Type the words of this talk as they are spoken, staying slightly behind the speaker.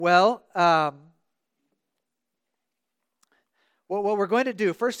Well, what we're going to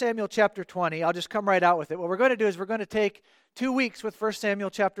do, 1 Samuel chapter 20, I'll just come right out with it. What we're going to do is we're going to take 2 weeks with 1 Samuel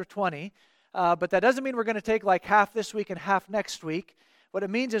chapter 20, but that doesn't mean we're going to take like half this week and half next week. What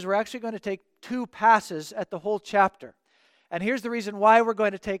it means is we're actually going to take 2 passes at the whole chapter. And here's the reason why we're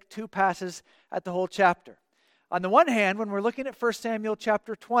going to take 2 passes at the whole chapter. On the one hand, when we're looking at 1 Samuel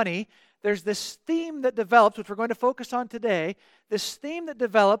chapter 20, there's this theme that develops, which we're going to focus on today, this theme that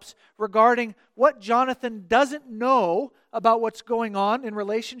develops regarding what Jonathan doesn't know about what's going on in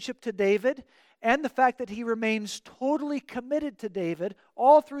relationship to David, and the fact that he remains totally committed to David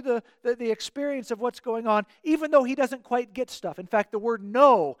all through the experience of what's going on, even though he doesn't quite get stuff. In fact, the word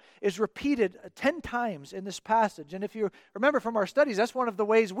know is repeated 10 times in this passage. And if you remember from our studies, that's one of the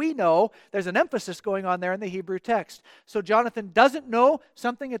ways we know there's an emphasis going on there in the Hebrew text. So Jonathan doesn't know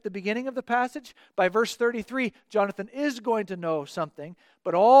something at the beginning of the passage. By verse 33, Jonathan is going to know something.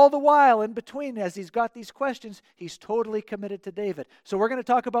 But all the while in between, as he's got these questions, he's totally committed to David. So we're going to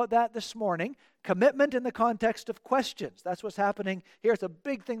talk about that this morning. Commitment in the context of questions. That's what's happening here. It's a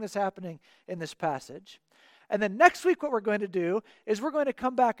big thing that's happening in this passage. And then next week what we're going to do is we're going to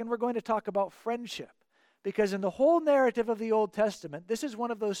come back and we're going to talk about friendship. Because in the whole narrative of the Old Testament, this is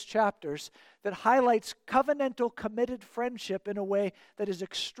one of those chapters that highlights covenantal, committed friendship in a way that is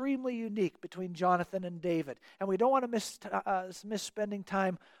extremely unique between Jonathan and David. And we don't want to miss spending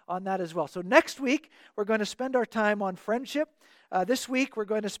time on that as well. So next week, we're going to spend our time on friendship. This week, we're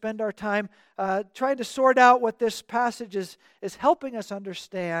going to spend our time trying to sort out what this passage is helping us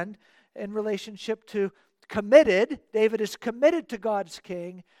understand in relationship to committed. David is committed to God's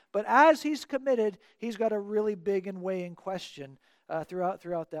king, but as he's committed, he's got a really big and weighing question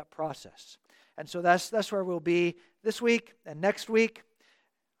throughout that process. And so that's where we'll be this week and next week.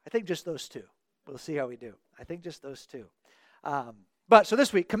 I think just those 2. We'll see how we do. I think just those 2. But so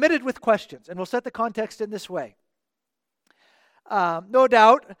this week, committed with questions, and we'll set the context in this way. No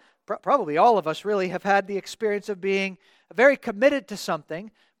doubt, probably all of us really have had the experience of being very committed to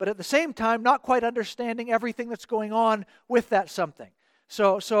something, but at the same time not quite understanding everything that's going on with that something.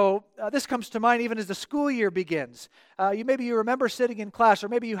 So this comes to mind even as the school year begins. Maybe you remember sitting in class, or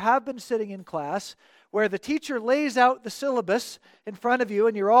maybe you have been sitting in class, where the teacher lays out the syllabus in front of you,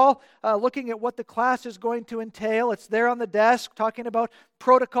 and you're all looking at what the class is going to entail. It's there on the desk, talking about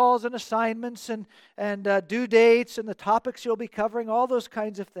protocols and assignments and due dates and the topics you'll be covering, all those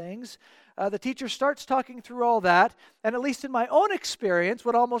kinds of things. The teacher starts talking through all that, and at least in my own experience,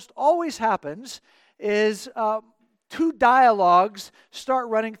 what almost always happens is 2 dialogues start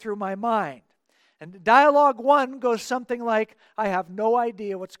running through my mind. And dialogue 1 goes something like, I have no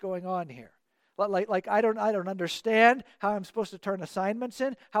idea what's going on here. Like I don't understand how I'm supposed to turn assignments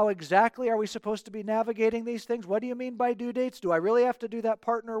in. How exactly are we supposed to be navigating these things? What do you mean by due dates? Do I really have to do that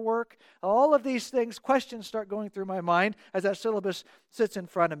partner work? All of these things, questions start going through my mind as that syllabus sits in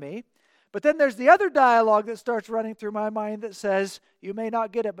front of me. But then there's the other dialogue that starts running through my mind that says, you may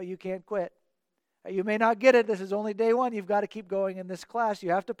not get it, but you can't quit. You may not get it. This is only day 1. You've got to keep going in this class.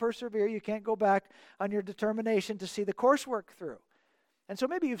 You have to persevere. You can't go back on your determination to see the coursework through. And so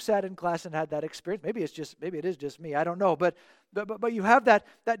maybe you've sat in class and had that experience. Maybe it is just me. I don't know. But you have that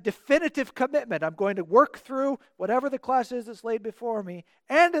definitive commitment. I'm going to work through whatever the class is that's laid before me.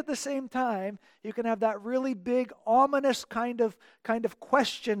 And at the same time, you can have that really big, ominous kind of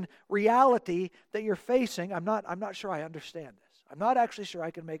question reality that you're facing. I'm not sure I understand this. I'm not actually sure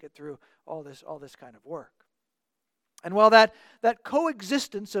I can make it through all this kind of work. And while that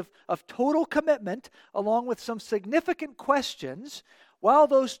coexistence of total commitment along with some significant questions, while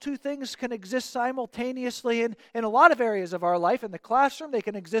those 2 things can exist simultaneously in a lot of areas of our life, in the classroom, they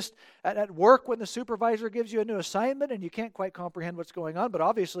can exist at work when the supervisor gives you a new assignment and you can't quite comprehend what's going on, but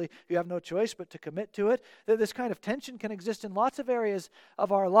obviously you have no choice but to commit to it. This kind of tension can exist in lots of areas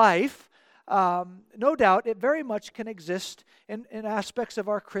of our life. No doubt, it very much can exist in aspects of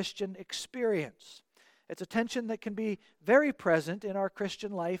our Christian experience. It's a tension that can be very present in our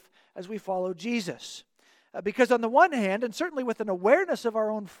Christian life as we follow Jesus. Because on the one hand, and certainly with an awareness of our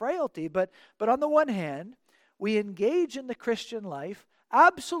own frailty, but on the one hand, we engage in the Christian life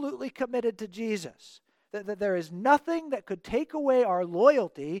absolutely committed to Jesus. That there is nothing that could take away our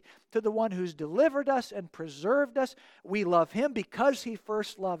loyalty to the one who's delivered us and preserved us. We love Him because He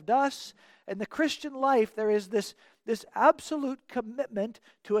first loved us. In the Christian life, there is this absolute commitment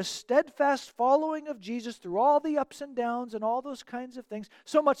to a steadfast following of Jesus through all the ups and downs and all those kinds of things,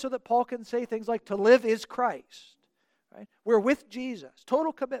 so much so that Paul can say things like, to live is Christ. Right? We're with Jesus.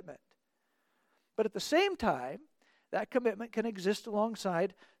 Total commitment. But at the same time, that commitment can exist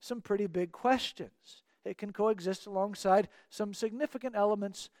alongside some pretty big questions. it can coexist alongside some significant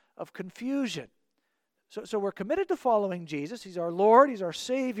elements of confusion. So we're committed to following Jesus. He's our Lord, He's our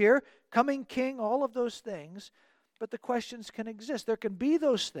Savior, coming King, all of those things. But the questions can exist. There can be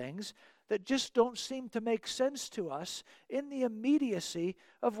those things that just don't seem to make sense to us in the immediacy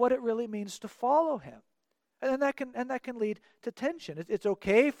of what it really means to follow Him. And that can lead to tension. It's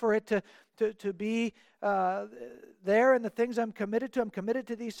okay for it to be there in the things I'm committed to. I'm committed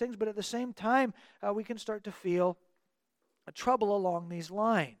to these things, but at the same time, we can start to feel trouble along these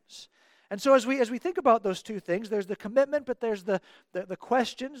lines. And so as we think about those two things, there's the commitment, but there's the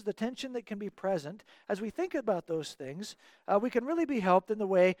questions, the tension that can be present. As we think about those things, we can really be helped in the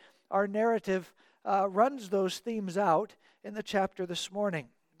way our narrative runs those themes out in the chapter this morning.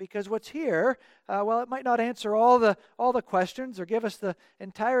 Because what's here, while it might not answer all the questions or give us the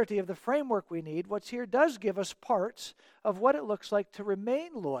entirety of the framework we need, what's here does give us parts of what it looks like to remain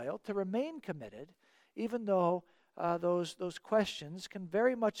loyal, to remain committed, even though those questions can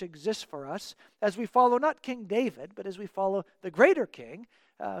very much exist for us as we follow not King David, but as we follow the greater King,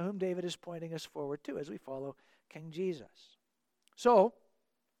 whom David is pointing us forward to, as we follow King Jesus. So,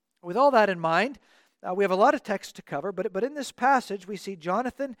 with all that in mind, we have a lot of text to cover, but in this passage we see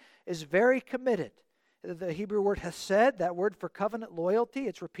Jonathan is very committed. The Hebrew word hesed, that word for covenant loyalty,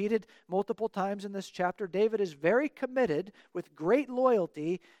 it's repeated multiple times in this chapter. David is very committed with great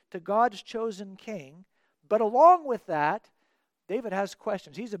loyalty to God's chosen king. But along with that, David has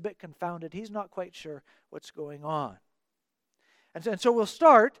questions. He's a bit confounded. He's not quite sure what's going on. And so we'll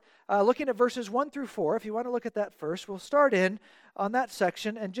start looking at verses 1 through 4. If you want to look at that first, we'll start on that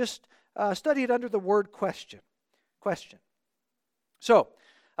section and just study it under the word question. Question. So,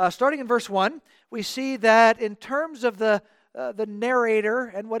 starting in verse 1, we see that in terms of the narrator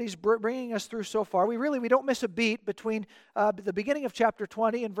and what he's bringing us through so far, we don't miss a beat between the beginning of chapter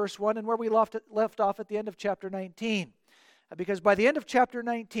 20 and verse 1 and where we left off at the end of chapter 19. Because by the end of chapter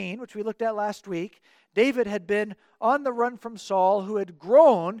 19, which we looked at last week, David had been on the run from Saul, who had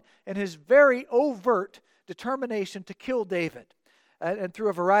grown in his very overt determination to kill David. And through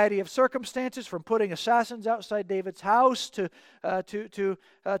a variety of circumstances, from putting assassins outside David's house to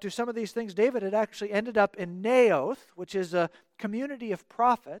some of these things, David had actually ended up in Naioth, which is a community of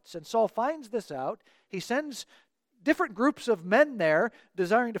prophets. And Saul finds this out. He sends different groups of men there,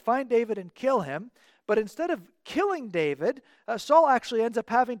 desiring to find David and kill him. But instead of killing David, Saul actually ends up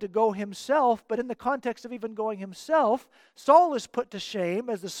having to go himself. But in the context of even going himself, Saul is put to shame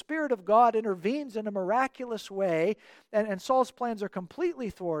as the Spirit of God intervenes in a miraculous way, and Saul's plans are completely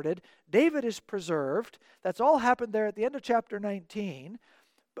thwarted. David is preserved. That's all happened there at the end of chapter 19.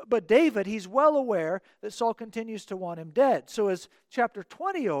 But David, he's well aware that Saul continues to want him dead. So as chapter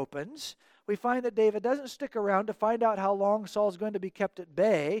 20 opens, we find that David doesn't stick around to find out how long Saul's going to be kept at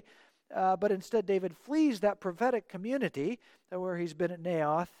bay. But instead, David flees that prophetic community where he's been at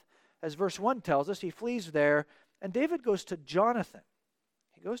Naioth. As verse 1 tells us, he flees there, and David goes to Jonathan.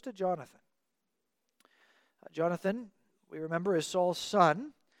 He goes to Jonathan. Jonathan, we remember, is Saul's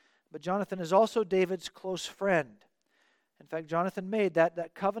son, but Jonathan is also David's close friend. In fact, Jonathan made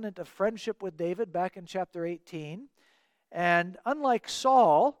that covenant of friendship with David back in chapter 18. And unlike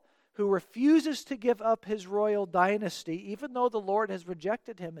Saul, who refuses to give up his royal dynasty, even though the Lord has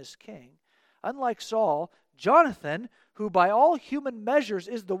rejected him as king. Unlike Saul, Jonathan, who by all human measures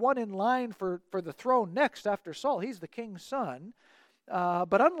is the one in line for the throne next after Saul, he's the king's son.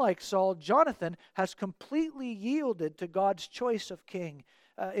 But unlike Saul, Jonathan has completely yielded to God's choice of king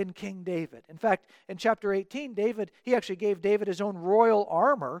in King David. In fact, in chapter 18, he actually gave David his own royal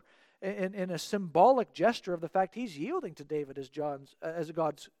armor in a symbolic gesture of the fact he's yielding to David as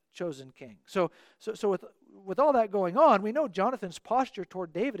God's chosen king. So with all that going on, we know Jonathan's posture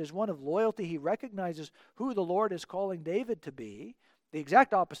toward David is one of loyalty. He recognizes who the Lord is calling David to be, the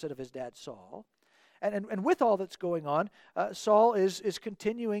exact opposite of his dad Saul. And with all that's going on, Saul is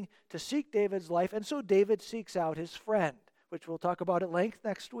continuing to seek David's life, and so David seeks out his friend, which we'll talk about at length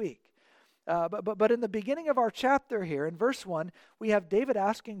next week. But in the beginning of our chapter here, in verse 1, we have David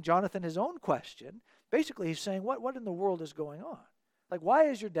asking Jonathan his own question. Basically, he's saying, what in the world is going on? Like, why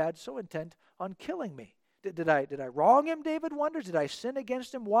is your dad so intent on killing me? Did I wrong him, David wonders? Did I sin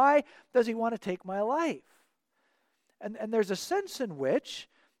against him? Why does he want to take my life? And there's a sense in which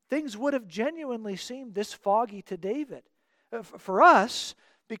things would have genuinely seemed this foggy to David. For us,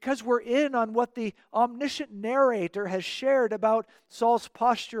 because we're in on what the omniscient narrator has shared about Saul's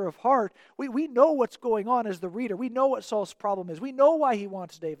posture of heart, we know what's going on as the reader. We know what Saul's problem is. We know why he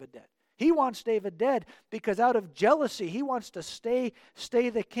wants David dead. He wants David dead because out of jealousy, he wants to stay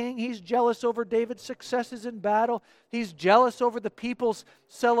the king. He's jealous over David's successes in battle. He's jealous over the people's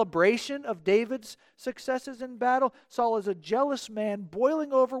celebration of David's successes in battle. Saul is a jealous man,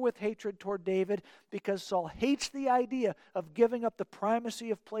 boiling over with hatred toward David because Saul hates the idea of giving up the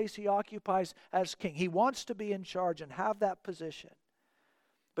primacy of place he occupies as king. He wants to be in charge and have that position.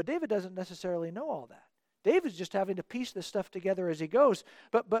 But David doesn't necessarily know all that. David's just having to piece this stuff together as he goes.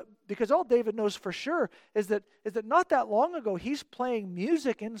 But because all David knows for sure is that not that long ago he's playing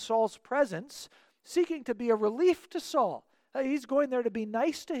music in Saul's presence, seeking to be a relief to Saul. He's going there to be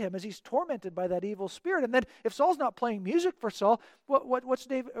nice to him as he's tormented by that evil spirit. And then if Saul's not playing music for Saul, what's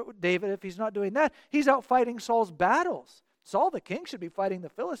David if he's not doing that? He's out fighting Saul's battles. Saul, the king, should be fighting the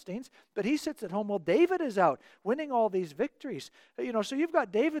Philistines, but he sits at home while David is out, winning all these victories. So you've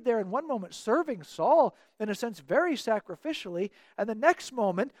got David there in one moment serving Saul, in a sense, very sacrificially, and the next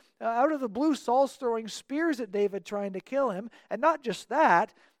moment, out of the blue, Saul's throwing spears at David, trying to kill him. And not just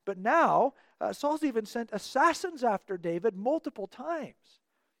that, but now, Saul's even sent assassins after David multiple times.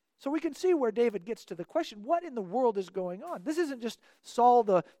 So we can see where David gets to the question, what in the world is going on? This isn't just Saul,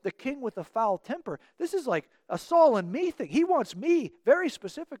 the king with a foul temper. This is like a Saul and me thing. He wants me very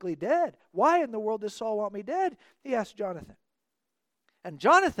specifically dead. Why in the world does Saul want me dead? He asked Jonathan. And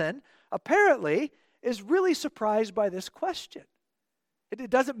Jonathan apparently is really surprised by this question.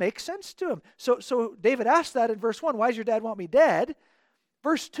 It doesn't make sense to him. So David asked that in verse 1, why does your dad want me dead?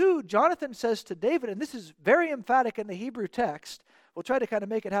 Verse 2, Jonathan says to David, and this is very emphatic in the Hebrew text. We'll try to kind of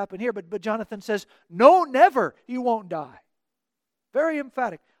make it happen here, but Jonathan says, no, never, you won't die. Very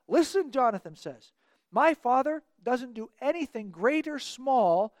emphatic. Listen, Jonathan says, my father doesn't do anything great or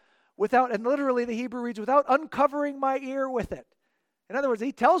small without, and literally the Hebrew reads, without uncovering my ear with it. In other words,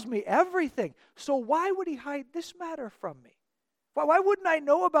 he tells me everything. So why would he hide this matter from me? Why wouldn't I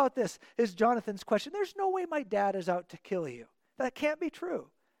know about this, is Jonathan's question. There's no way my dad is out to kill you. That can't be true.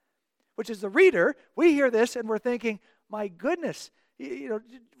 Which is the reader, we hear this and we're thinking, my goodness,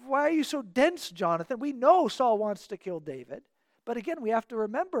 why are you so dense, Jonathan? We know Saul wants to kill David. But again, we have to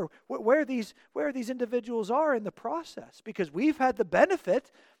remember where these individuals are in the process, because we've had the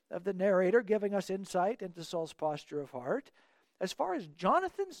benefit of the narrator giving us insight into Saul's posture of heart. As far as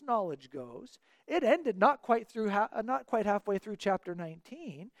Jonathan's knowledge goes, it ended not quite halfway through chapter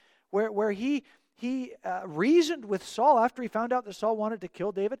 19, where he reasoned with Saul after he found out that Saul wanted to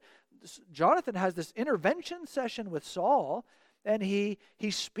kill David. Jonathan has this intervention session with Saul, and he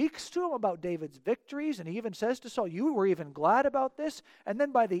speaks to him about David's victories, and he even says to Saul, you were even glad about this. And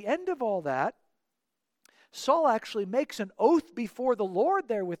then by the end of all that, Saul actually makes an oath before the Lord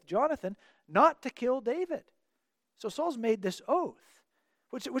there with Jonathan not to kill David. So Saul's made this oath,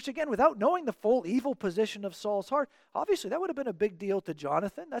 which again, without knowing the full evil position of Saul's heart, obviously that would have been a big deal to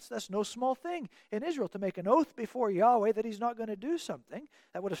Jonathan. That's no small thing in Israel, to make an oath before Yahweh that he's not going to do something.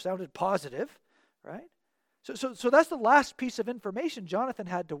 That would have sounded positive, right? So that's the last piece of information Jonathan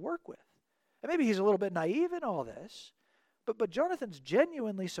had to work with. And maybe he's a little bit naive in all this, but Jonathan's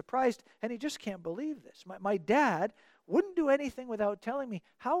genuinely surprised, and he just can't believe this. My dad wouldn't do anything without telling me.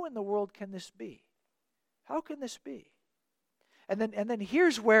 How in the world can this be? How can this be? And then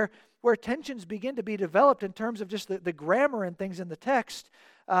here's where tensions begin to be developed in terms of just the grammar and things in the text.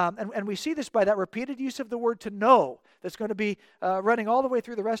 And we see this by that repeated use of the word to know that's going to be running all the way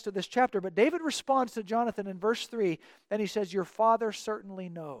through the rest of this chapter. But David responds to Jonathan in verse 3, and he says, your father certainly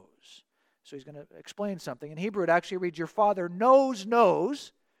knows. So he's going to explain something. In Hebrew, it actually reads, your father knows.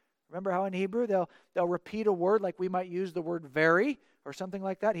 Remember how in Hebrew they'll repeat a word, like we might use the word very or something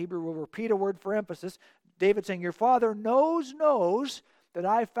like that. Hebrew will repeat a word for emphasis. David saying, your father knows that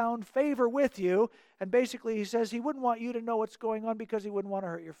I found favor with you. And basically he says he wouldn't want you to know what's going on because he wouldn't want to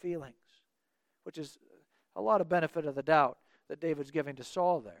hurt your feelings, which is a lot of benefit of the doubt that David's giving to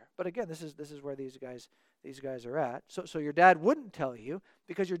Saul there. But again, this is where these guys are at. So your dad wouldn't tell you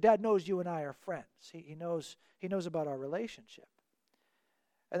because your dad knows you and I are friends. He knows about our relationship.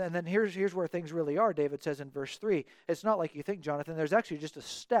 And then here's where things really are. David says in verse 3, it's not like you think, Jonathan. There's actually just a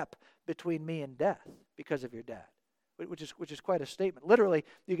step between me and death because of your dad, which is quite a statement. Literally,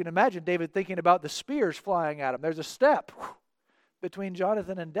 you can imagine David thinking about the spears flying at him. There's a step between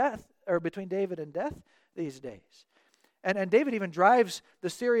Jonathan and death, or between David and death these days. And David even drives the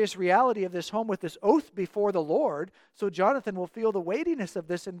serious reality of this home with this oath before the Lord, so Jonathan will feel the weightiness of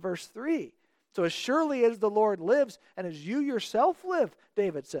this in verse 3. So as surely as the Lord lives, and as you yourself live,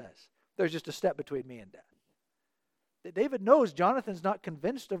 David says, there's just a step between me and death. David knows Jonathan's not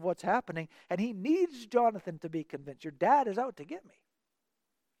convinced of what's happening, and he needs Jonathan to be convinced. Your dad is out to get me.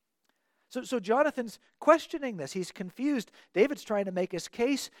 So Jonathan's questioning this. He's confused. David's trying to make his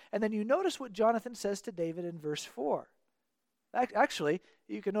case. And then you notice what Jonathan says to David in verse 4. Actually,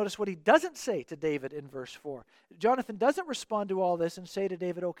 you can notice what he doesn't say to David in verse 4. Jonathan doesn't respond to all this and say to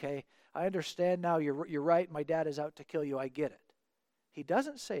David, okay, I understand now, you're right, my dad is out to kill you, I get it. He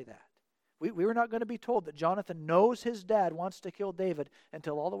doesn't say that. We were not going to be told that Jonathan knows his dad wants to kill David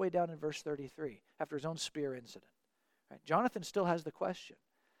until all the way down in verse 33, after his own spear incident. Right? Jonathan still has the question.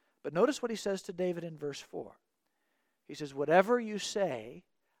 But notice what he says to David in verse 4. He says, whatever you say,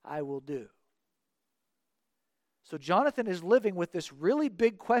 I will do. So Jonathan is living with this really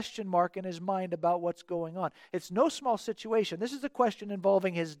big question mark in his mind about what's going on. It's no small situation. This is a question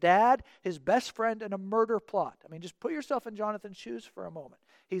involving his dad, his best friend, and a murder plot. I mean, just put yourself in Jonathan's shoes for a moment.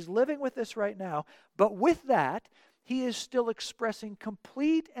 He's living with this right now, but with that, he is still expressing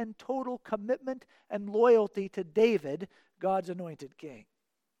complete and total commitment and loyalty to David, God's anointed king.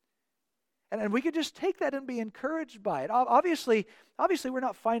 And we could just take that and be encouraged by it. Obviously, we're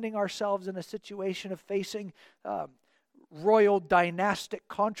not finding ourselves in a situation of facing royal dynastic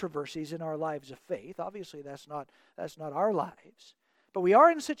controversies in our lives of faith. Obviously, that's not our lives. But we are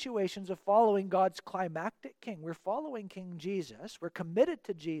in situations of following God's climactic king. We're following King Jesus. We're committed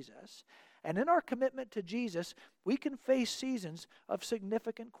to Jesus. And in our commitment to Jesus, we can face seasons of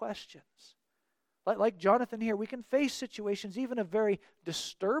significant questions. Like Jonathan here, we can face situations even of very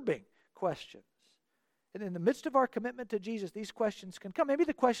disturbing questions. And in the midst of our commitment to Jesus, these questions can come. Maybe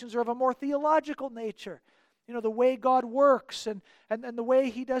the questions are of a more theological nature. You know, the way God works and the way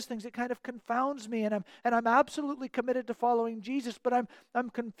He does things, it kind of confounds me. And I'm absolutely committed to following Jesus, but I'm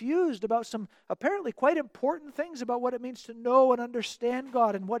confused about some apparently quite important things about what it means to know and understand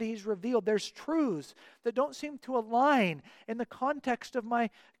God and what He's revealed. There's truths that don't seem to align in the context of my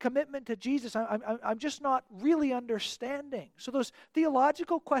commitment to Jesus. I'm just not really understanding. So those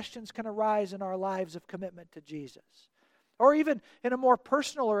theological questions can arise in our lives of commitment to Jesus. Or even in a more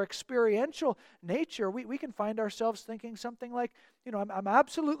personal or experiential nature, we can find ourselves thinking something like, you know, I'm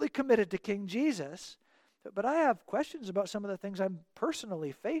absolutely committed to King Jesus, but I have questions about some of the things I'm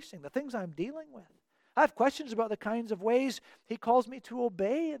personally facing, the things I'm dealing with. I have questions about the kinds of ways He calls me to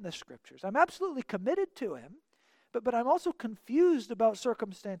obey in the Scriptures. I'm absolutely committed to Him, but I'm also confused about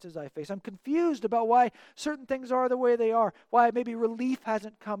circumstances I face. I'm confused about why certain things are the way they are, why maybe relief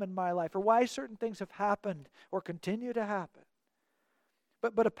hasn't come in my life, or why certain things have happened or continue to happen.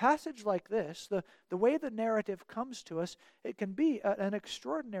 But a passage like this, the way the narrative comes to us, it can be an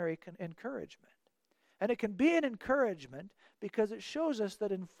extraordinary encouragement. And it can be an encouragement because it shows us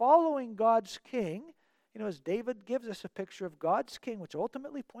that in following God's King, you know, as David gives us a picture of God's King, which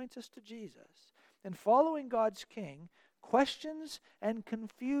ultimately points us to Jesus, in following God's King, questions and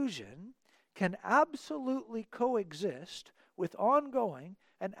confusion can absolutely coexist with ongoing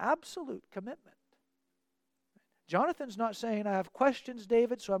and absolute commitment. Jonathan's not saying, I have questions,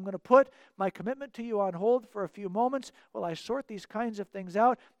 David, so I'm going to put my commitment to you on hold for a few moments while I sort these kinds of things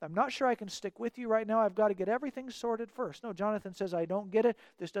out. I'm not sure I can stick with you right now. I've got to get everything sorted first. No, Jonathan says, I don't get it.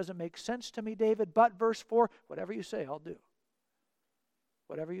 This doesn't make sense to me, David. But verse 4, whatever you say, I'll do.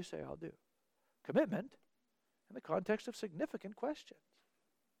 Whatever you say, I'll do. Commitment in the context of significant questions.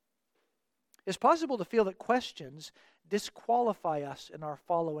 It's possible to feel that questions disqualify us in our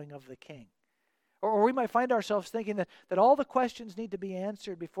following of the King. Or we might find ourselves thinking that all the questions need to be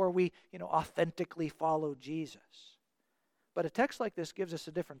answered before we, authentically follow Jesus. But a text like this gives us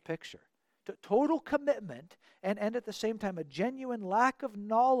a different picture. Total commitment and at the same time a genuine lack of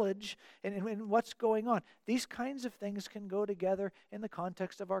knowledge in what's going on. These kinds of things can go together in the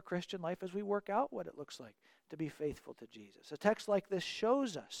context of our Christian life as we work out what it looks like to be faithful to Jesus. A text like this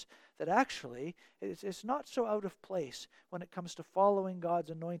shows us that actually it's not so out of place when it comes to following God's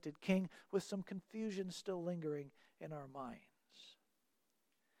anointed King with some confusion still lingering in our minds.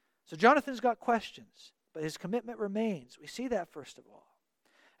 So Jonathan's got questions, but his commitment remains. We see that first of all.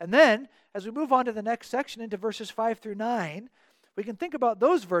 And then, as we move on to the next section into verses 5 through 9, we can think about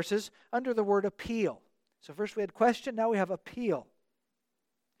those verses under the word appeal. So first we had question, now we have appeal.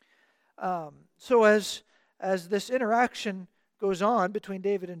 So as this interaction goes on between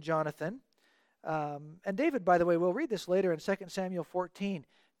David and Jonathan, and David, by the way, we'll read this later in 2 Samuel 14.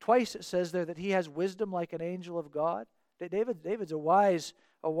 Twice it says there that he has wisdom like an angel of God. David's a wise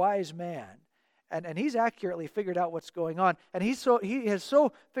man. And he's accurately figured out what's going on. And he has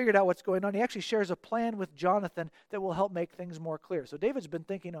so figured out what's going on, he actually shares a plan with Jonathan that will help make things more clear. So David's been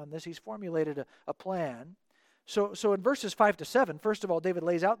thinking on this. He's formulated a plan. So in verses 5 to 7, first of all, David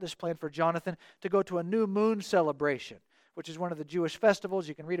lays out this plan for Jonathan to go to a new moon celebration, which is one of the Jewish festivals.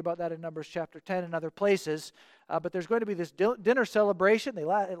 You can read about that in Numbers chapter 10 and other places. But there's going to be this dinner celebration.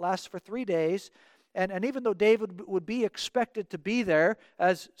 It lasts for 3 days. And even though David would be expected to be there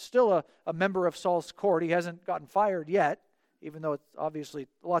as still a member of Saul's court, he hasn't gotten fired yet, even though it's obviously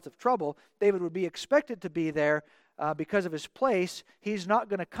lots of trouble. David would be expected to be there because of his place. He's not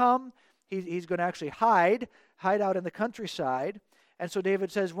going to come. He's going to actually hide out in the countryside. And so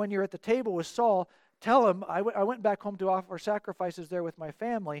David says, when you're at the table with Saul, tell him, I went back home to offer sacrifices there with my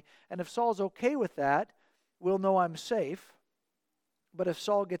family, and if Saul's okay with that, we'll know I'm safe. But if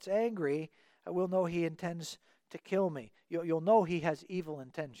Saul gets angry, we'll know he intends to kill me. You'll know he has evil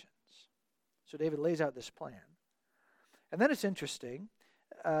intentions. So David lays out this plan. And then it's interesting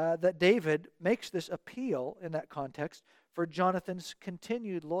that David makes this appeal in that context for Jonathan's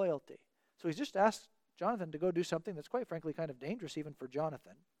continued loyalty. So he's just asked Jonathan to go do something that's quite frankly kind of dangerous even for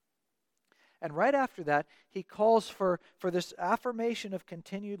Jonathan. And right after that, he calls for this affirmation of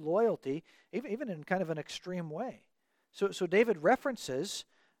continued loyalty, even in kind of an extreme way. So David references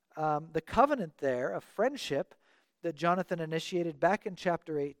the covenant there of friendship that Jonathan initiated back in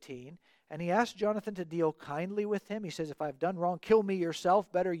chapter 18, and he asked Jonathan to deal kindly with him. He says, if I've done wrong, kill me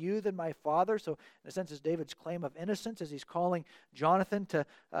yourself, better you than my father. So in a sense, it's David's claim of innocence as he's calling Jonathan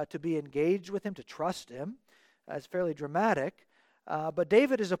to be engaged with him, to trust him. It's fairly dramatic. But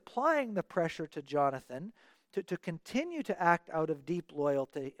David is applying the pressure to Jonathan to continue to act out of deep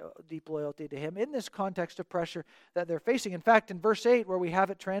loyalty to him in this context of pressure that they're facing. In fact, in verse 8, where we have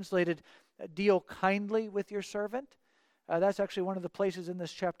it translated, deal kindly with your servant, that's actually one of the places in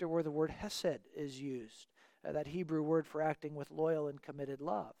this chapter where the word hesed is used, that Hebrew word for acting with loyal and committed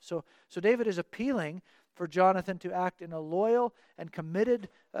love. So David is appealing for Jonathan to act in a loyal and committed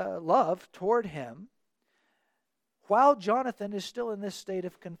love toward him, while Jonathan is still in this state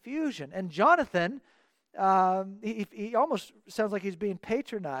of confusion. And Jonathan, he almost sounds like he's being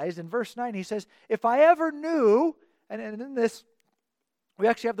patronized. In verse 9, he says, if I ever knew, and in this, we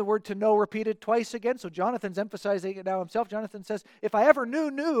actually have the word to know repeated twice again, so Jonathan's emphasizing it now himself. Jonathan says, if I ever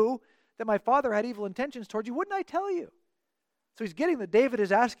knew that my father had evil intentions towards you, wouldn't I tell you? So he's getting that David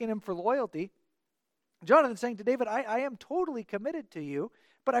is asking him for loyalty. Jonathan's saying to David, I am totally committed to you,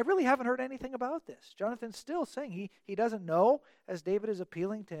 but I really haven't heard anything about this. Jonathan's still saying he doesn't know, as David is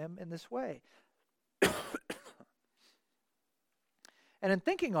appealing to him in this way. And in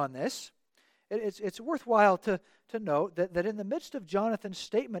thinking on this, it's worthwhile to note that in the midst of Jonathan's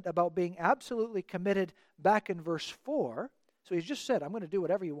statement about being absolutely committed back in verse 4, so he's just said, I'm going to do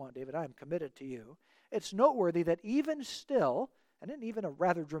whatever you want, David, I am committed to you. It's noteworthy that even still, and in even a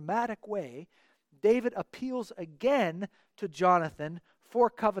rather dramatic way, David appeals again to Jonathan for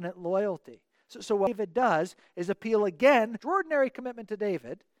covenant loyalty. So what David does is appeal again, extraordinary commitment to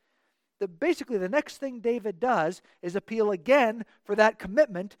David. Basically, the next thing David does is appeal again for that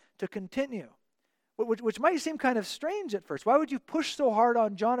commitment to continue, which might seem kind of strange at first. Why would you push so hard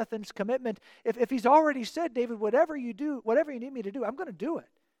on Jonathan's commitment if he's already said, David, whatever you do, whatever you need me to do, I'm going to do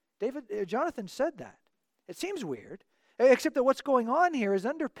it? Jonathan said that. It seems weird, except that what's going on here is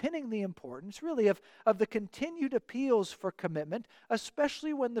underpinning the importance, really, of the continued appeals for commitment,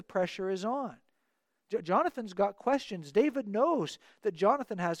 especially when the pressure is on. Jonathan's got questions. David knows that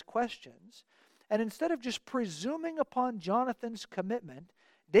Jonathan has questions. And instead of just presuming upon Jonathan's commitment,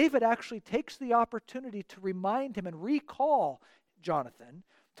 David actually takes the opportunity to remind him and recall Jonathan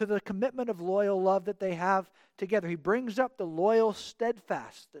to the commitment of loyal love that they have together. He brings up the loyal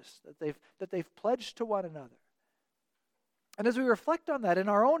steadfastness that they've pledged to one another. And as we reflect on that in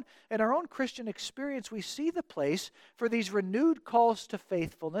our own Christian experience, we see the place for these renewed calls to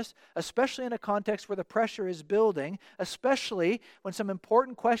faithfulness, especially in a context where the pressure is building, especially when some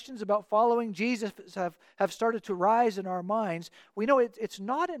important questions about following Jesus have started to rise in our minds. We know it's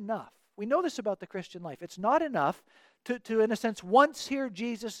not enough. We know this about the Christian life. It's not enough to, in a sense, once hear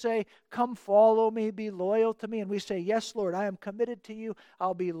Jesus say, come follow me, be loyal to me, and we say, yes, Lord, I am committed to you,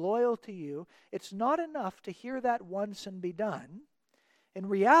 I'll be loyal to you. It's not enough to hear that once and be done. In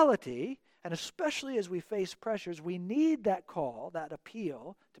reality, and especially as we face pressures, we need that call, that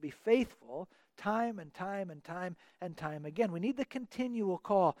appeal to be faithful time and time and time and time again. We need the continual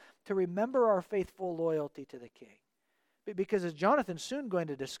call to remember our faithful loyalty to the King. Because as Jonathan's soon going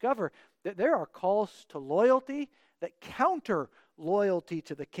to discover, that there are calls to loyalty that counter loyalty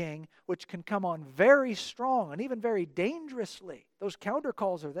to the king, which can come on very strong and even very dangerously. Those counter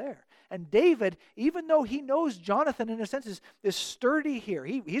calls are there. And David, even though he knows Jonathan in a sense is sturdy here,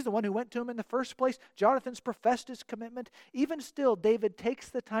 he's the one who went to him in the first place. Jonathan's professed his commitment. Even still, David takes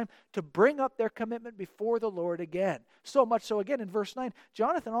the time to bring up their commitment before the Lord again. So much so, again, in verse 9,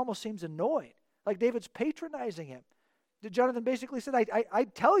 Jonathan almost seems annoyed, like David's patronizing him. Jonathan basically said,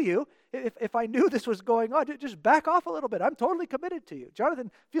 I'd tell you if I knew this was going on. Just back off a little bit. I'm totally committed to you.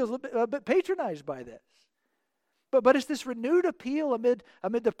 Jonathan feels a bit patronized by this. But it's this renewed appeal amid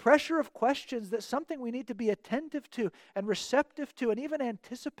the pressure of questions that's something we need to be attentive to and receptive to and even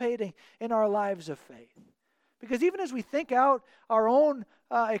anticipating in our lives of faith. Because even as we think out our own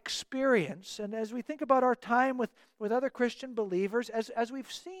experience and as we think about our time with other Christian believers, as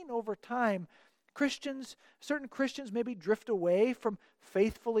we've seen over time, certain Christians maybe drift away from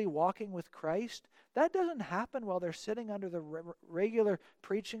faithfully walking with Christ. That doesn't happen while they're sitting under the regular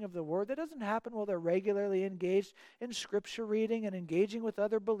preaching of the Word. That doesn't happen while they're regularly engaged in Scripture reading and engaging with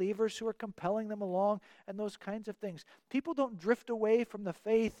other believers who are compelling them along and those kinds of things. People don't drift away from the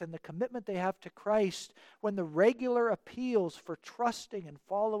faith and the commitment they have to Christ when the regular appeals for trusting and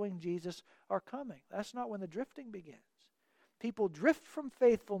following Jesus are coming. That's not when the drifting begins. People drift from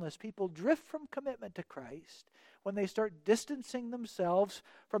faithfulness. People drift from commitment to Christ when they start distancing themselves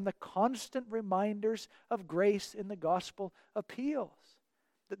from the constant reminders of grace in the gospel appeals.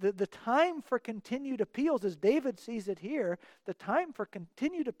 The time for continued appeals, as David sees it here, the time for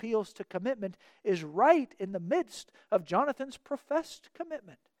continued appeals to commitment is right in the midst of Jonathan's professed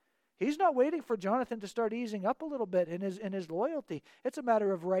commitment. He's not waiting for Jonathan to start easing up a little bit in his loyalty. It's a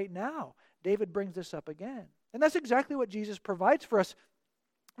matter of right now. David brings this up again. And that's exactly what Jesus provides for us,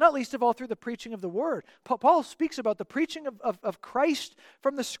 not least of all through the preaching of the Word. Paul speaks about the preaching of Christ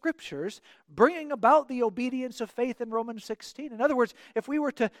from the Scriptures, bringing about the obedience of faith in Romans 16. In other words, if we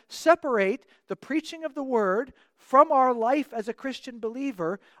were to separate the preaching of the Word from our life as a Christian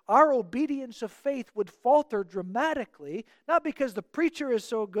believer, our obedience of faith would falter dramatically, not because the preacher is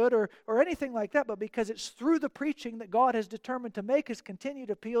so good or anything like that, but because it's through the preaching that God has determined to make His continued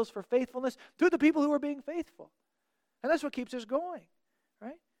appeals for faithfulness through the people who are being faithful. And that's what keeps us going,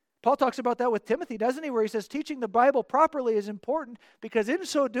 right? Paul talks about that with Timothy, doesn't he? Where he says teaching the Bible properly is important because in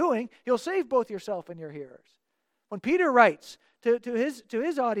so doing, you'll save both yourself and your hearers. When Peter writes to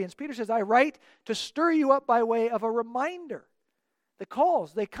his audience, Peter says, I write to stir you up by way of a reminder. The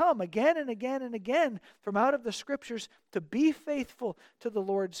calls, they come again and again and again from out of the Scriptures to be faithful to the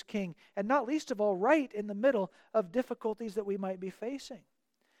Lord's King, and not least of all, right in the middle of difficulties that we might be facing.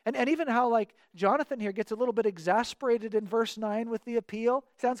 And even how, like, Jonathan here gets a little bit exasperated in verse 9 with the appeal.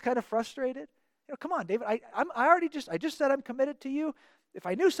 Sounds kind of frustrated. Come on, David, I just said I'm committed to you. If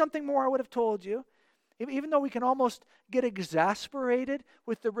I knew something more, I would have told you. Even though we can almost get exasperated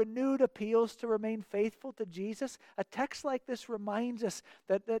with the renewed appeals to remain faithful to Jesus, a text like this reminds us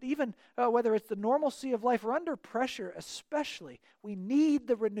that even whether it's the normalcy of life or under pressure especially, we need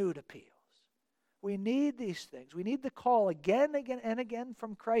the renewed appeals. We need these things. We need the call again and again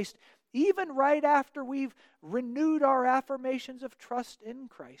from Christ, even right after we've renewed our affirmations of trust in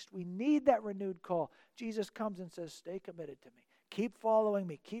Christ. We need that renewed call. Jesus comes and says, stay committed to me. Keep following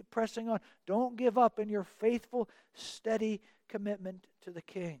me. Keep pressing on. Don't give up in your faithful, steady commitment to the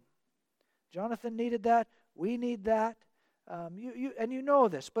King. Jonathan needed that. We need that. You know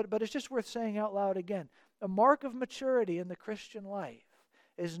this, but it's just worth saying out loud again. A mark of maturity in the Christian life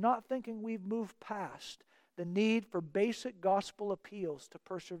is not thinking we've moved past the need for basic gospel appeals to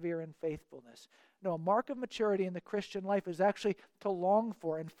persevere in faithfulness. No, a mark of maturity in the Christian life is actually to long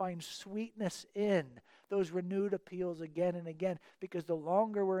for and find sweetness in those renewed appeals again and again, because the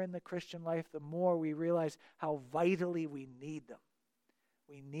longer we're in the Christian life, the more we realize how vitally we need them.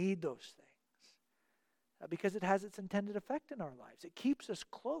 We need those things because it has its intended effect in our lives. It keeps us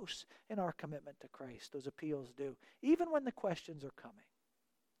close in our commitment to Christ, those appeals do, even when the questions are coming.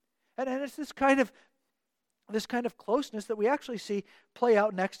 And it's this kind of closeness that we actually see play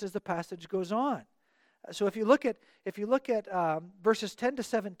out next as the passage goes on. So if you look at verses 10 to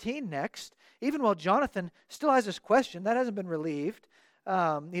 17 next, even while Jonathan still has this question, that hasn't been relieved.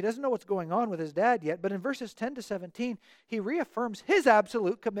 He doesn't know what's going on with his dad yet, but in verses 10 to 17, he reaffirms his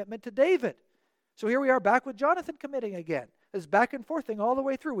absolute commitment to David. So here we are back with Jonathan committing again. This back and forth thing all the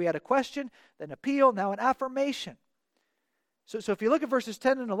way through. We had a question, then appeal, now an affirmation. So if you look at verses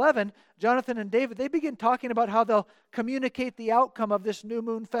 10 and 11, Jonathan and David, they begin talking about how they'll communicate the outcome of this new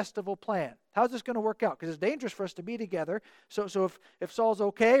moon festival plan. How's this going to work out? Because it's dangerous for us to be together. So if Saul's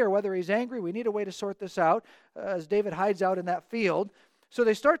okay or whether he's angry, we need a way to sort this out as David hides out in that field. So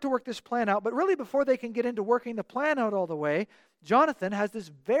they start to work this plan out. But really before they can get into working the plan out all the way, Jonathan has this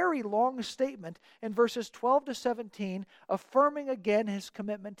very long statement in verses 12 to 17 affirming again his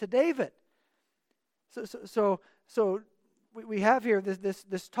commitment to David. So we have here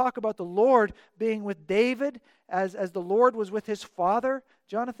this talk about the Lord being with David as the Lord was with his father.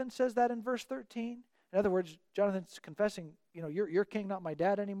 Jonathan says that in verse 13. In other words, Jonathan's confessing, you're king, not my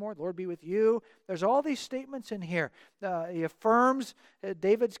dad anymore. The Lord be with you. There's all these statements in here. He affirms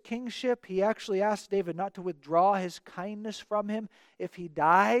David's kingship. He actually asks David not to withdraw his kindness from him if he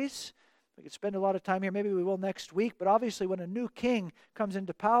dies. We could spend a lot of time here. Maybe we will next week. But obviously, when a new king comes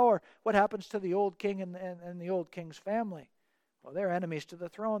into power, what happens to the old king and the old king's family? Well, they're enemies to the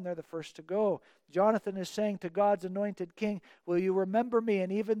throne. They're the first to go. Jonathan is saying to God's anointed king, will you remember me?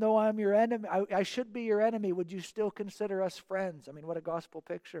 And even though I'm your enemy, I should be your enemy, would you still consider us friends? I mean, what a gospel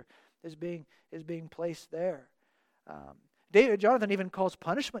picture is being placed there. Jonathan even calls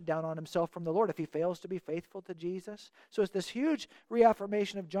punishment down on himself from the Lord if he fails to be faithful to Jesus. So it's this huge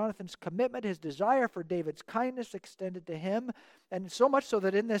reaffirmation of Jonathan's commitment, his desire for David's kindness extended to him. And so much so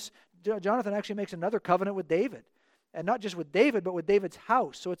that in this, Jonathan actually makes another covenant with David. And not just with David, but with David's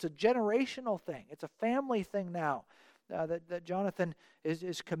house. So it's a generational thing. It's a family thing now that Jonathan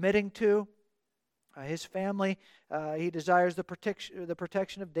is committing to. His family, he desires the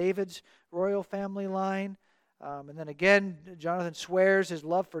protection of David's royal family line. And then again, Jonathan swears his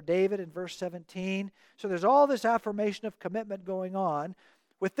love for David in verse 17. So there's all this affirmation of commitment going on,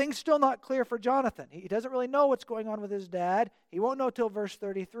 with things still not clear for Jonathan. He doesn't really know what's going on with his dad. He won't know till verse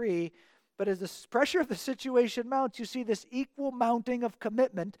 33. But as the pressure of the situation mounts, you see this equal mounting of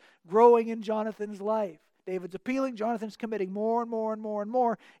commitment growing in Jonathan's life. David's appealing, Jonathan's committing more and more and more and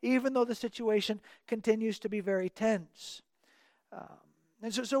more, even though the situation continues to be very tense.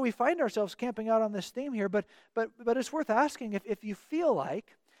 And so we find ourselves camping out on this theme here, but it's worth asking if you feel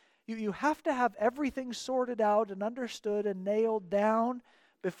like you have to have everything sorted out and understood and nailed down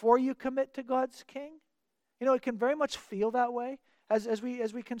before you commit to God's king. It can very much feel that way as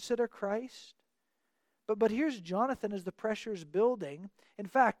we consider Christ. But here's Jonathan as the pressure is building. In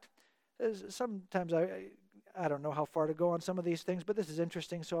fact, sometimes I don't know how far to go on some of these things, but this is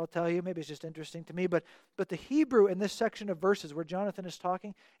interesting, so I'll tell you. Maybe it's just interesting to me. But the Hebrew in this section of verses where Jonathan is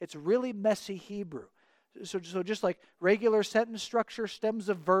talking, it's really messy Hebrew. So just like regular sentence structure, stems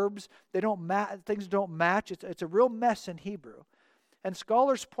of verbs, things don't match. It's a real mess in Hebrew. And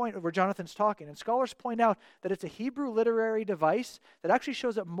scholars where Jonathan's talking, and scholars point out that it's a Hebrew literary device that actually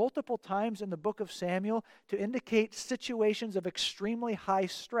shows up multiple times in the book of Samuel to indicate situations of extremely high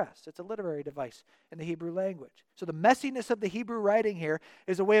stress. It's a literary device in the Hebrew language. So the messiness of the Hebrew writing here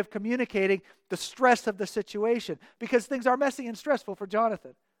is a way of communicating the stress of the situation, because things are messy and stressful for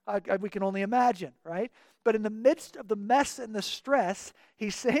Jonathan. We can only imagine, right? But in the midst of the mess and the stress,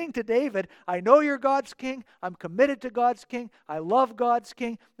 he's saying to David, I know you're God's king. I'm committed to God's king. I love God's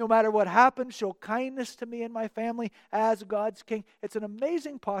king. No matter what happens, show kindness to me and my family as God's king. It's an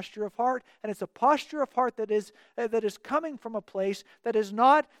amazing posture of heart, and it's a posture of heart that is coming from a place that is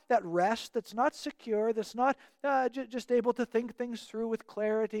not at rest, that's not secure, that's not just able to think things through with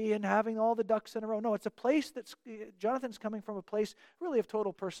clarity and having all the ducks in a row. No, it's a place Jonathan's coming from a place really of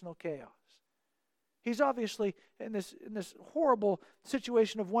total personal chaos. He's obviously in this horrible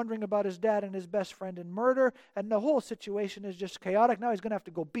situation of wondering about his dad and his best friend in murder, and the whole situation is just chaotic. Now he's going to have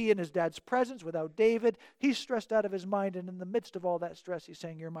to go be in his dad's presence without David. He's stressed out of his mind, and in the midst of all that stress, he's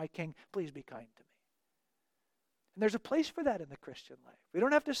saying, you're my king, please be kind to me. And there's a place for that in the Christian life. We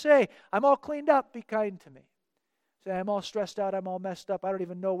don't have to say, I'm all cleaned up, be kind to me. Say, I'm all stressed out, I'm all messed up, I don't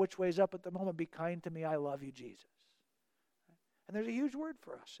even know which way's up at the moment, be kind to me, I love you, Jesus. And there's a huge word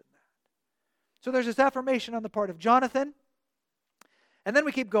for us in that. So there's this affirmation on the part of Jonathan. And then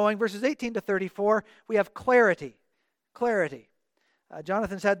we keep going. Verses 18 to 34, we have clarity. Clarity.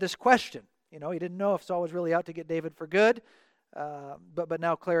 Jonathan's had this question. He didn't know if Saul was really out to get David for good. But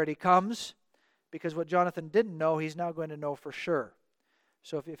now clarity comes. Because what Jonathan didn't know, he's now going to know for sure.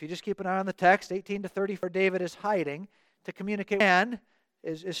 So if you just keep an eye on the text, 18 to 34, David is hiding to communicate. Man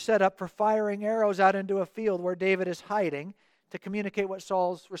is set up for firing arrows out into a field where David is hiding, to communicate what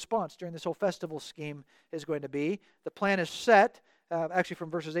Saul's response during this whole festival scheme is going to be. The plan is set, actually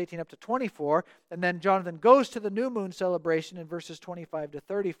from verses 18 up to 24, and then Jonathan goes to the new moon celebration in verses 25 to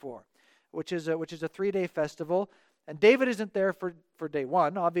 34, which is a 3-day festival. And David isn't there for day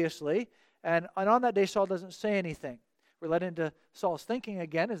one, obviously, and on that day Saul doesn't say anything. We're led into Saul's thinking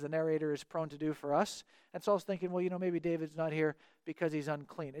again, as the narrator is prone to do for us. And Saul's thinking, well, maybe David's not here because he's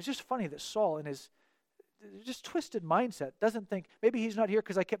unclean. It's just funny that Saul, in his just twisted mindset, doesn't think, maybe he's not here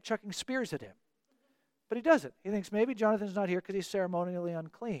because I kept chucking spears at him. But he doesn't. He thinks maybe Jonathan's not here because he's ceremonially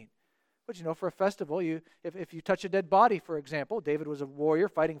unclean. But for a festival, if you touch a dead body, for example, David was a warrior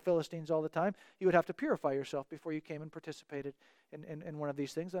fighting Philistines all the time, you would have to purify yourself before you came and participated in one of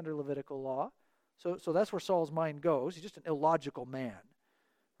these things under Levitical law. So that's where Saul's mind goes. He's just an illogical man,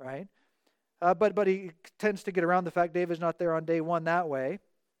 right? But he tends to get around the fact David's not there on day one that way.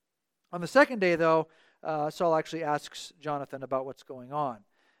 On the second day, though, Saul actually asks Jonathan about what's going on.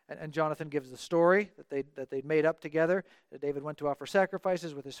 And Jonathan gives the story that they'd made up together, that David went to offer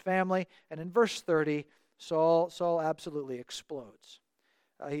sacrifices with his family. And in verse 30, Saul absolutely explodes.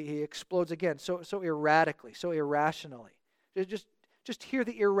 He explodes again so erratically, so irrationally. Just hear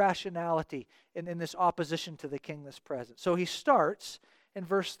the irrationality in this opposition to the king that's present. So he starts in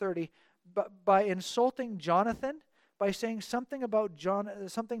verse 30 by insulting Jonathan, by saying something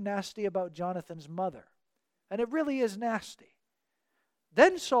nasty about Jonathan's mother. And it really is nasty.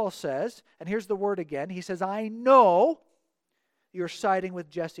 Then Saul says, and here's the word again, he says, I know you're siding with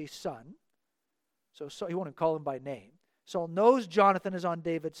Jesse's son. So he won't even call him by name. Saul knows Jonathan is on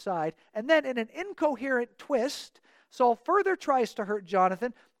David's side. And then in an incoherent twist, Saul further tries to hurt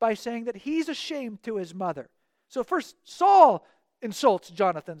Jonathan by saying that he's ashamed to his mother. So first, Saul insults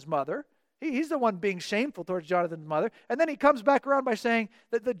Jonathan's mother. He's the one being shameful towards Jonathan's mother. And then he comes back around by saying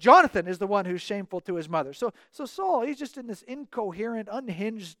that Jonathan is the one who's shameful to his mother. So Saul, he's just in this incoherent,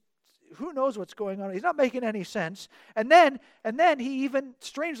 unhinged, who knows what's going on. He's not making any sense. And then he even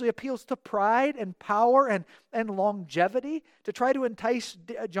strangely appeals to pride and power and longevity to try to entice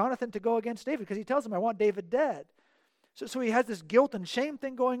Jonathan to go against David, because he tells him, I want David dead. So he has this guilt and shame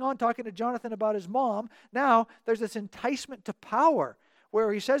thing going on, talking to Jonathan about his mom. Now there's this enticement to power,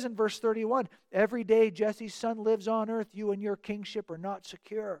 where he says in verse 31, every day Jesse's son lives on earth, you and your kingship are not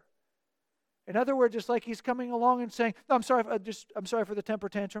secure. In other words, it's like he's coming along and saying, no, I'm sorry for the temper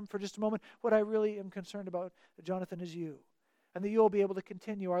tantrum for just a moment. What I really am concerned about, Jonathan, is you. And that you'll be able to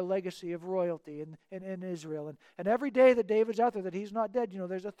continue our legacy of royalty in Israel. And every day that David's out there, that he's not dead,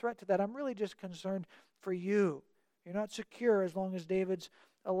 there's a threat to that. I'm really just concerned for you. You're not secure as long as David's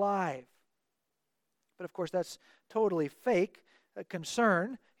alive. But of course, that's totally fake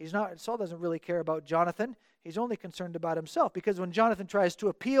concern. Saul doesn't really care about Jonathan. He's only concerned about himself, because when Jonathan tries to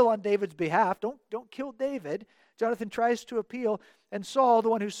appeal on David's behalf, don't kill David. Jonathan tries to appeal, and Saul, the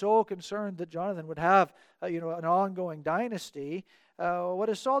one who's so concerned that Jonathan would have an ongoing dynasty, what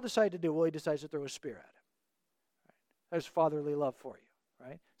does Saul decide to do? Well, he decides to throw a spear at him. There's fatherly love for you,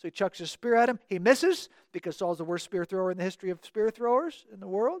 right? So he chucks his spear at him. He misses, because Saul's the worst spear thrower in the history of spear throwers in the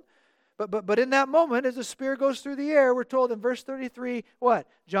world. But in that moment, as the spear goes through the air, we're told in verse 33, what?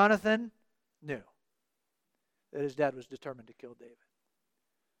 Jonathan knew that his dad was determined to kill David.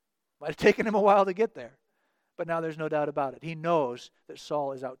 Might have taken him a while to get there, but now there's no doubt about it. He knows that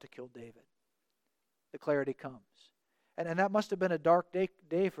Saul is out to kill David. The clarity comes. And that must have been a dark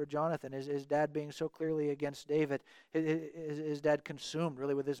day for Jonathan, his dad being so clearly against David, his dad consumed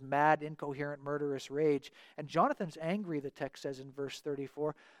really with his mad, incoherent, murderous rage. And Jonathan's angry, the text says in verse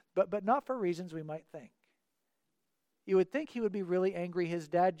 34, but not for reasons we might think. You would think he would be really angry. His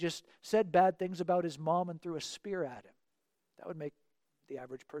dad just said bad things about his mom and threw a spear at him. That would make the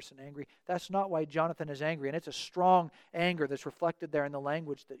average person angry. That's not why Jonathan is angry, and it's a strong anger that's reflected there in the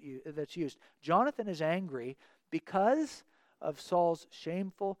language that's used. Jonathan is angry because of Saul's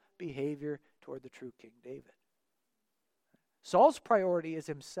shameful behavior toward the true King David. Saul's priority is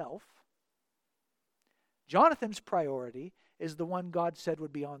himself. Jonathan's priority is the one God said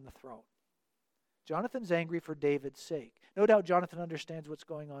would be on the throne. Jonathan's angry for David's sake. No doubt Jonathan understands what's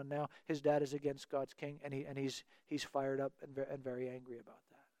going on now. His dad is against God's king, and he's fired up and very angry about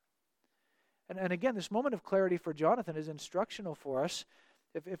that. And again, this moment of clarity for Jonathan is instructional for us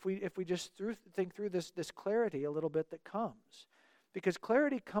if we just think through this clarity a little bit that comes. Because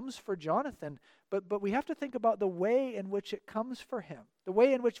clarity comes for Jonathan, but we have to think about the way in which it comes for him, the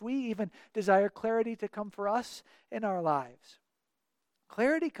way in which we even desire clarity to come for us in our lives.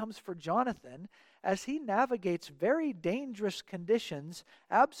 Clarity comes for Jonathan as he navigates very dangerous conditions,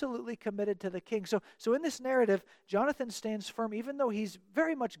 absolutely committed to the king. So in this narrative, Jonathan stands firm, even though he's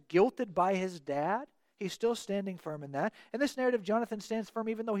very much guilted by his dad. He's still standing firm in that. In this narrative, Jonathan stands firm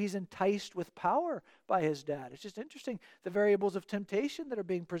even though he's enticed with power by his dad. It's just interesting, the variables of temptation that are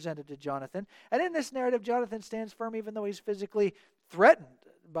being presented to Jonathan. And in this narrative, Jonathan stands firm even though he's physically threatened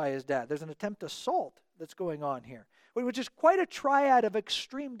by his dad. There's an attempt assault that's going on here, which is quite a triad of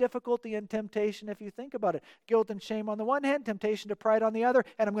extreme difficulty and temptation if you think about it. Guilt and shame on the one hand, temptation to pride on the other,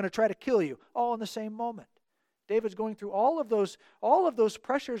 and I'm going to try to kill you, all in the same moment. David's going through all of those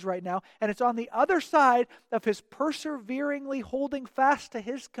pressures right now, and it's on the other side of his perseveringly holding fast to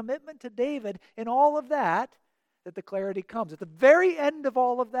his commitment to David in all of that the clarity comes. At the very end of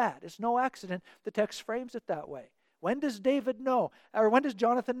all of that, it's no accident the text frames it that way. When does David know? Or when does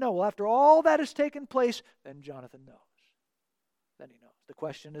Jonathan know? Well, after all that has taken place, then Jonathan knows. Then he knows. The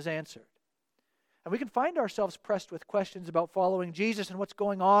question is answered. And we can find ourselves pressed with questions about following Jesus and what's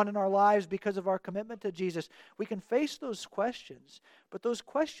going on in our lives because of our commitment to Jesus. We can face those questions, but those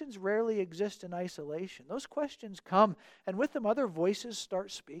questions rarely exist in isolation. Those questions come, and with them other voices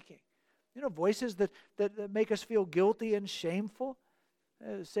start speaking. Voices that make us feel guilty and shameful.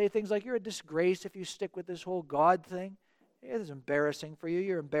 Say things like, you're a disgrace if you stick with this whole God thing. It is embarrassing for you.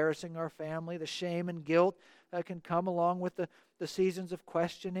 You're embarrassing our family. The shame and guilt can come along with the seasons of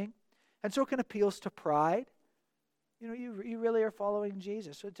questioning. And so can appeals to pride. You really are following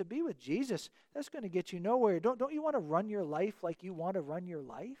Jesus. So to be with Jesus, that's going to get you nowhere. Don't you want to run your life like you want to run your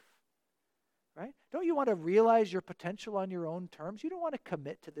life? Right? Don't you want to realize your potential on your own terms? You don't want to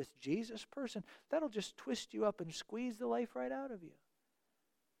commit to this Jesus person. That'll just twist you up and squeeze the life right out of you.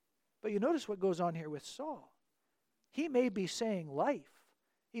 But you notice what goes on here with Saul. He may be saying life,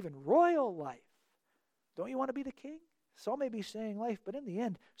 even royal life. Don't you want to be the king? Saul may be saying life, but in the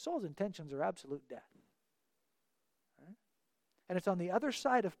end, Saul's intentions are absolute death. Right? And it's on the other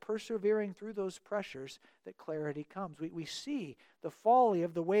side of persevering through those pressures that clarity comes. We see the folly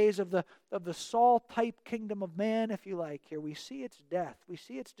of the ways of the Saul-type kingdom of man, if you like, here. We see its death. We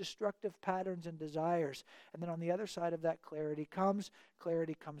see its destructive patterns and desires. And then on the other side of that, clarity comes.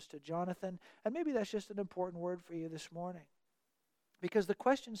 Clarity comes to Jonathan. And maybe that's just an important word for you this morning. Because the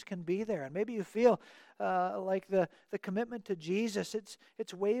questions can be there, and maybe you feel like the commitment to Jesus,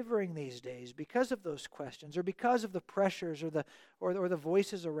 it's wavering these days because of those questions, or because of the pressures, or the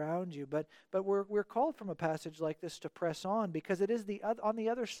voices around you. But we're called from a passage like this to press on, because it is on the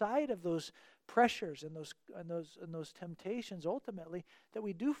other side of those pressures and those temptations, ultimately, that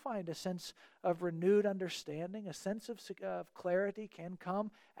we do find a sense of renewed understanding, a sense of clarity can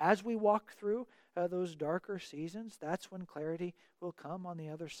come as we walk through those darker seasons. That's when clarity will come on the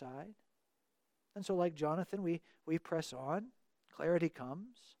other side. And so like Jonathan, we press on. Clarity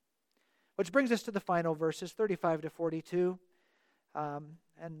comes. Which brings us to the final verses, 35 to 42. And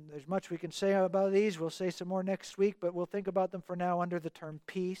there's much we can say about these. We'll say some more next week, but we'll think about them for now under the term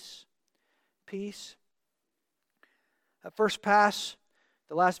peace. Peace. At first pass,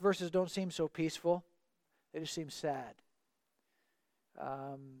 the last verses don't seem so peaceful. They just seem sad.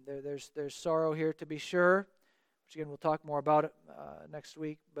 There's sorrow here, to be sure, which again we'll talk more about it next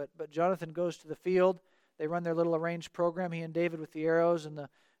week. But Jonathan goes to the field. They run their little arranged program, he and David with the arrows, and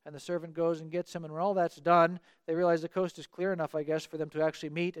the servant goes and gets him. And when all that's done, they realize the coast is clear enough, I guess, for them to actually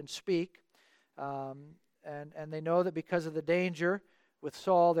meet and speak. And they know that because of the danger with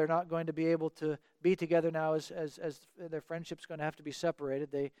Saul, they're not going to be able to be together now, as their friendship's going to have to be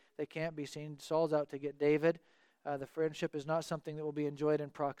separated. They can't be seen. Saul's out to get David. The friendship is not something that will be enjoyed in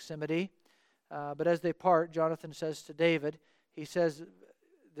proximity. But as they part, Jonathan says to David, he says,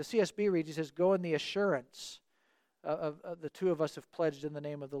 the CSB reads, he says, go in the assurance of the two of us have pledged in the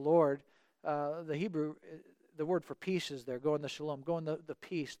name of the Lord. The Hebrew, the word for peace is there. Go in the shalom. Go in the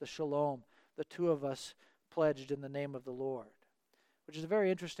peace, the shalom. The two of us pledged in the name of the Lord. Which is a very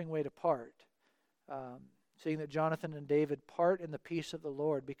interesting way to part. Seeing that Jonathan and David part in the peace of the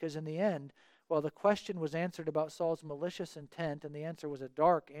Lord. Because in the end, while the question was answered about Saul's malicious intent, and the answer was a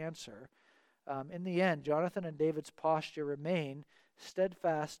dark answer, in the end, Jonathan and David's posture remain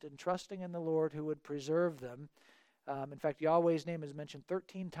steadfast and trusting in the Lord who would preserve them. In fact, Yahweh's name is mentioned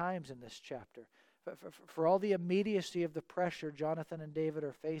 13 times in this chapter. For all the immediacy of the pressure Jonathan and David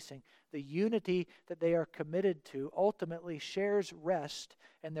are facing, the unity that they are committed to ultimately shares rest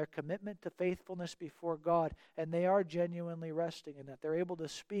in their commitment to faithfulness before God. And they are genuinely resting in that. They're able to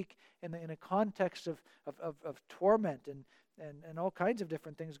speak in a context of torment and all kinds of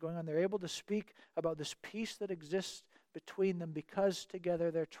different things going on. They're able to speak about this peace that exists between them because together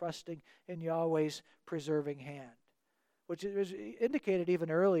they're trusting in Yahweh's preserving hand. Which is indicated even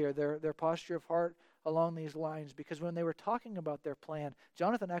earlier, their posture of heart along these lines, because when they were talking about their plan,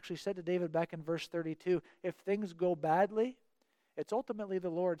 Jonathan actually said to David back in verse 32, if things go badly, it's ultimately the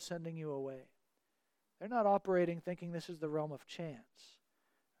Lord sending you away. They're not operating thinking this is the realm of chance.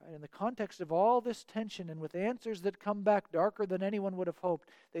 Right? In the context of all this tension and with answers that come back darker than anyone would have hoped,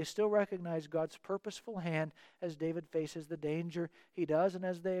 they still recognize God's purposeful hand as David faces the danger he does and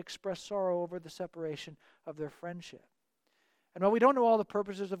as they express sorrow over the separation of their friendship. And while we don't know all the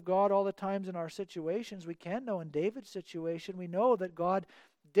purposes of God all the times in our situations, we can know in David's situation, we know that God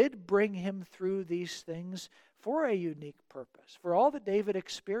did bring him through these things for a unique purpose. For all that David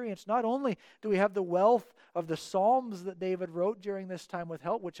experienced, not only do we have the wealth of the Psalms that David wrote during this time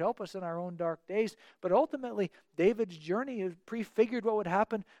which help us in our own dark days, but ultimately David's journey has prefigured what would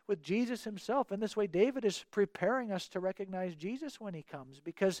happen with Jesus himself. In this way, David is preparing us to recognize Jesus when he comes,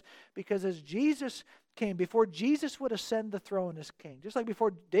 because as Jesus came, before Jesus would ascend the throne as king, just like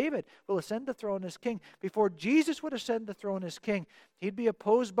before David will ascend the throne as king, before Jesus would ascend the throne as king, he'd be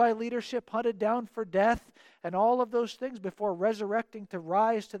opposed by leadership, hunted down for death, and all of those things before resurrecting to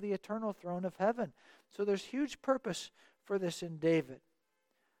rise to the eternal throne of heaven. So there's huge purpose for this in David.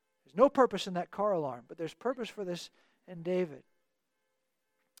 There's no purpose in that car alarm, but there's purpose for this in David.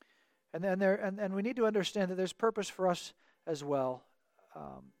 And we need to understand that there's purpose for us as well,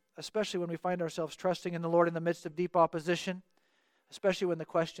 especially when we find ourselves trusting in the Lord in the midst of deep opposition, especially when the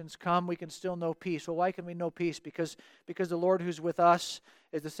questions come, we can still know peace. Well, why can we know peace? Because the Lord who's with us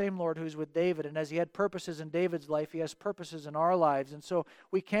is the same Lord who's with David. And as he had purposes in David's life, he has purposes in our lives. And so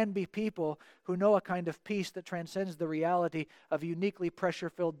we can be people who know a kind of peace that transcends the reality of uniquely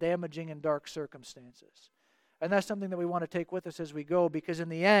pressure-filled, damaging, and dark circumstances. And that's something that we want to take with us as we go, because in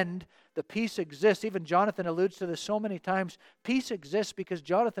the end, the peace exists. Even Jonathan alludes to this so many times. Peace exists because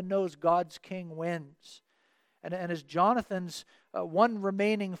Jonathan knows God's king wins. And as Jonathan's one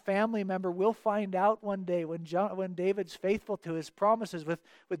remaining family member, we'll find out one day when David's faithful to his promises with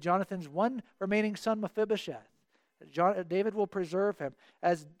Jonathan's one remaining son, Mephibosheth. David will preserve him.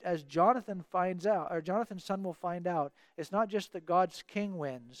 As Jonathan finds out, or Jonathan's son will find out, it's not just that God's king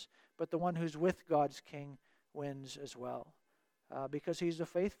wins, but the one who's with God's king wins as well, because he's a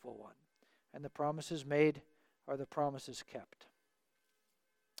faithful one, and the promises made are the promises kept.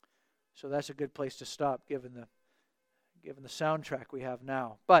 So that's a good place to stop, given the soundtrack we have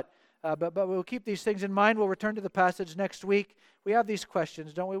now. But we'll keep these things in mind. We'll return to the passage next week. We have these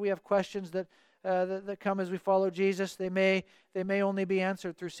questions, don't we? We have questions that come as we follow Jesus. They may only be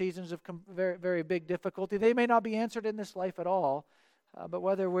answered through seasons of very, very big difficulty. They may not be answered in this life at all. But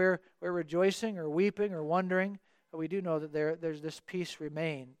whether we're rejoicing or weeping or wondering, we do know that there's this peace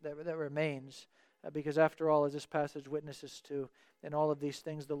that remains, because after all, as this passage witnesses to, in all of these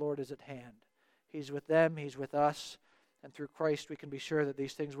things the Lord is at hand. He's with them, He's with us, and through Christ we can be sure that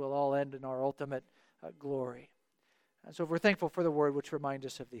these things will all end in our ultimate glory. And so we're thankful for the Word which reminds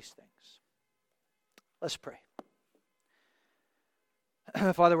us of these things. Let's pray.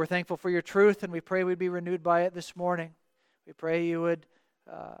 Father, we're thankful for your truth, and we pray we'd be renewed by it this morning. We pray you would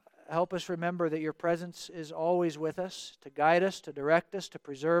help us remember that your presence is always with us, to guide us, to direct us, to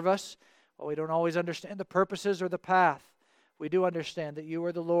preserve us. While we don't always understand the purposes or the path, we do understand that you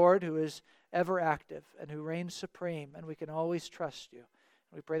are the Lord who is ever active and who reigns supreme, and we can always trust you.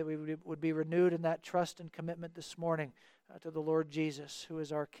 And we pray that we would be renewed in that trust and commitment this morning to the Lord Jesus, who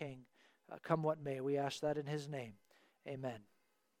is our King. Come what may, we ask that in his name. Amen.